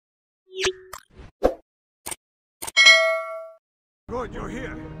Good, you're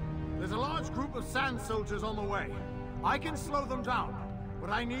here. There's a large group of sand soldiers on the way. I can slow them down, but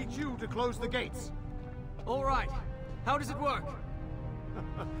I need you to close the gates. All right. How does it work?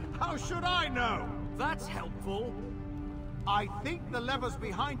 How should I know? That's helpful. I think the levers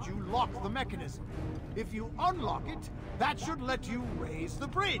behind you lock the mechanism. If you unlock it, that should let you raise the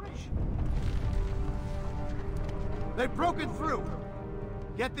bridge. They've broken through.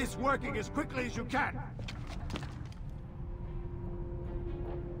 Get this working as quickly as you can.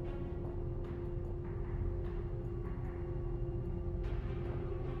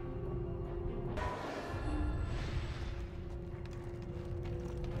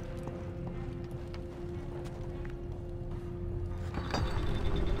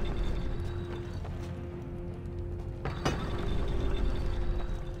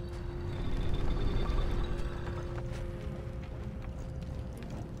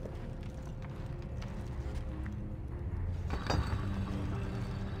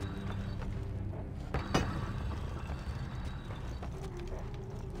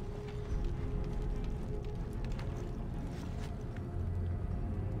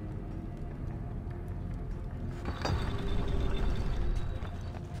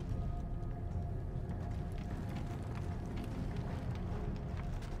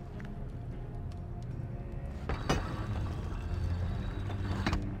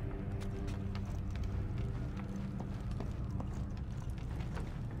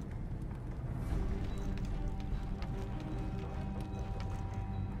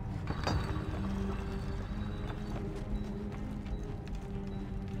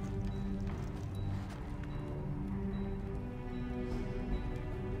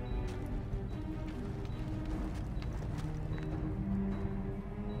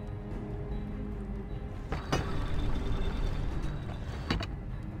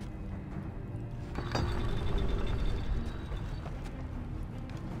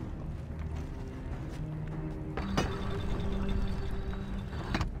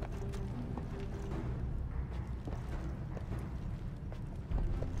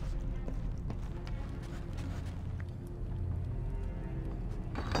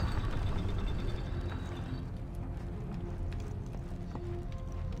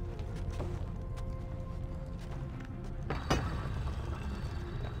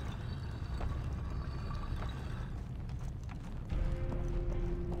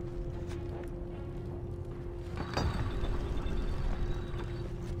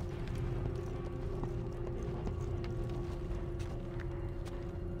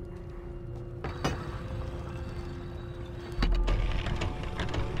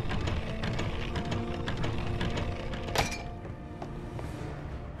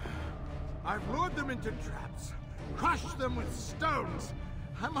 I've lured them into traps, crushed them with stones.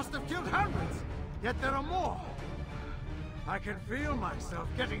 I must have killed hundreds, yet there are more. I can feel myself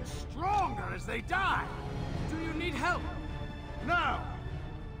getting stronger as they die. Do you need help? No.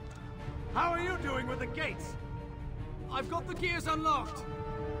 How are you doing with the gates? I've got the gears unlocked.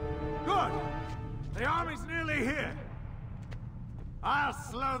 Good. The army's nearly here. I'll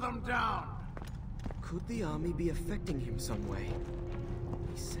slow them down. Could the army be affecting him some way?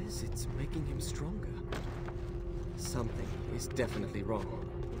 He says it's making him stronger. Something is definitely wrong.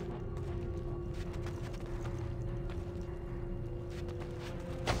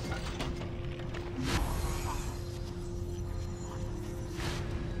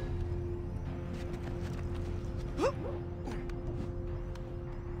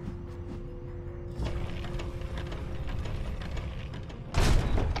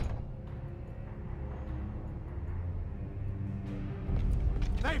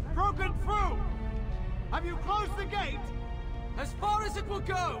 They've broken through! Have you closed the gate? As far as it will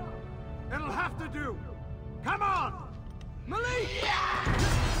go! It'll have to do. Come on! Malik!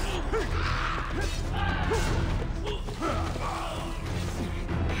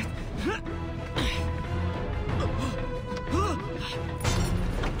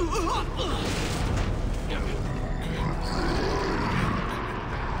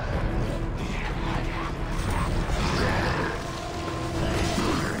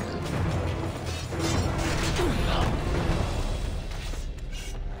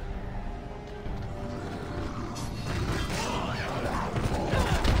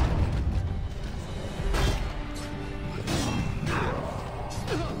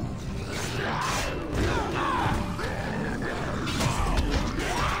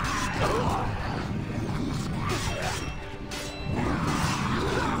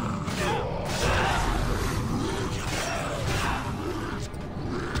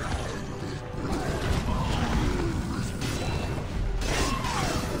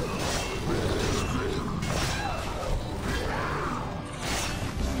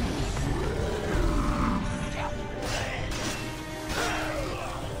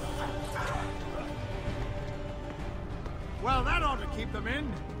 keep them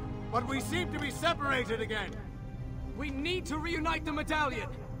in, but we seem to be separated again. We need to reunite the medallion.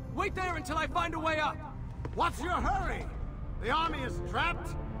 Wait there until I find a way up. What's your hurry? The army is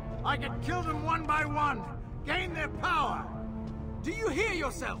trapped. I can kill them one by one, gain their power. Do you hear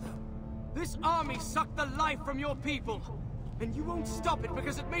yourself? This army sucked the life from your people, and you won't stop it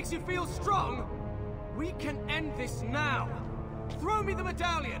because it makes you feel strong. We can end this now. Throw me the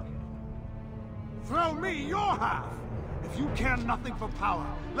medallion. Throw me your half. If you care nothing for power,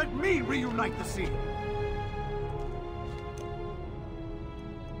 let me reunite the sea.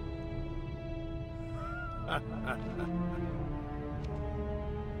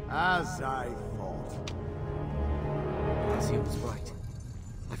 As I thought. Ezio was right.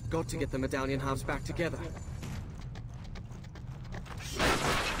 I've got to get the medallion halves back together.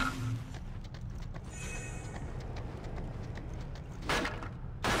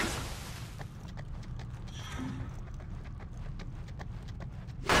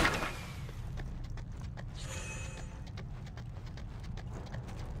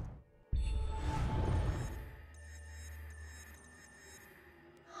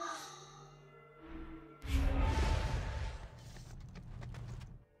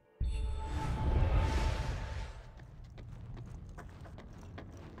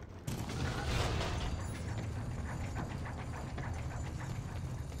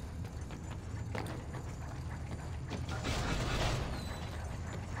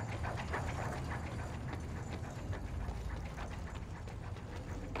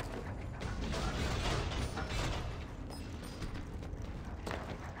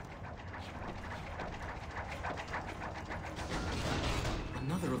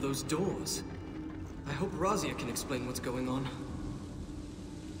 Another of those doors. I hope Razia can explain what's going on.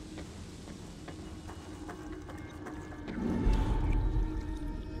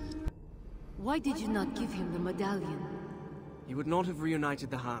 Why did you not give him the medallion? He would not have reunited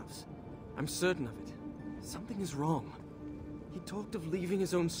the halves. I'm certain of it. Something is wrong. He talked of leaving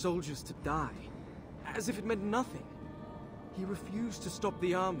his own soldiers to die, as if it meant nothing. He refused to stop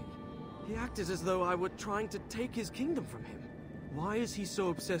the army. He acted as though I were trying to take his kingdom from him. Why is he so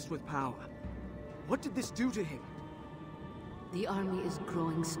obsessed with power? What did this do to him? The army is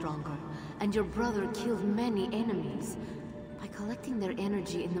growing stronger, and your brother killed many enemies. By collecting their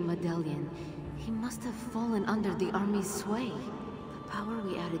energy in the medallion, he must have fallen under the army's sway. The power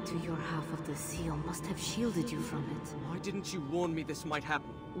we added to your half of the seal must have shielded you from it. Why didn't you warn me this might happen?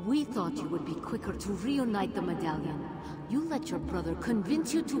 We thought you would be quicker to reunite the medallion. You let your brother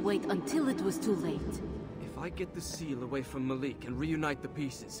convince you to wait until it was too late. If I get the seal away from Malik and reunite the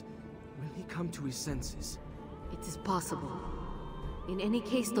pieces, will he come to his senses? It is possible. In any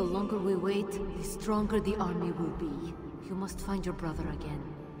case, the longer we wait, the stronger the army will be. You must find your brother again.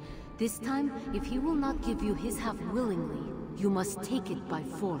 This time, if he will not give you his half willingly, you must take it by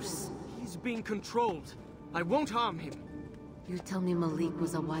force. He's being controlled. I won't harm him. You tell me Malik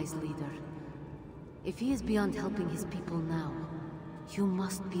was a wise leader. If he is beyond helping his people now, you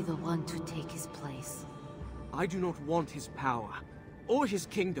must be the one to take his place. I do not want his power, or his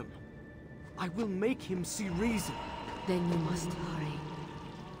kingdom. I will make him see reason. Then you must hurry.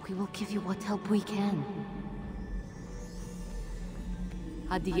 We will give you what help we can.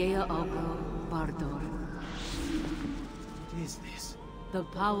 Adiea Ogo Bardor. What is this? The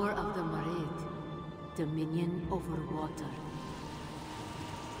power of the Marid. Dominion over water.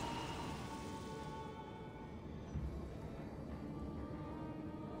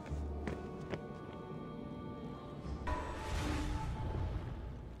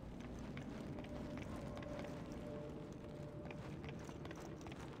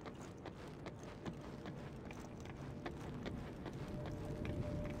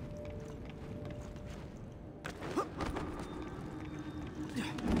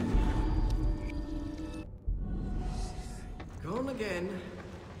 Gone again.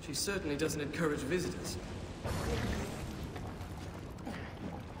 She certainly doesn't encourage visitors.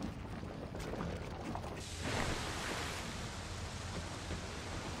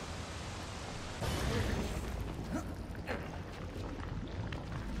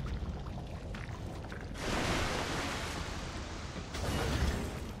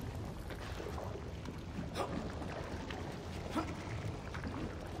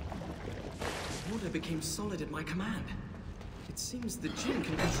 Water became solid at my command. It seems the Jinn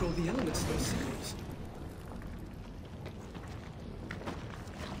can control the elements themselves.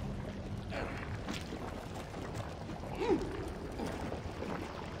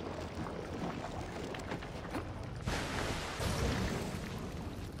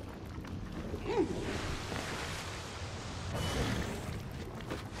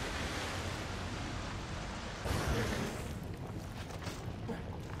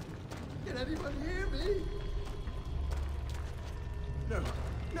 anyone hear me? No,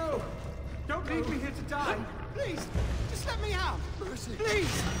 no! Don't leave me here to die! Please, just let me out! Mercy!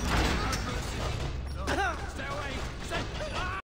 Please! Have mercy! No. Stay away! Stay...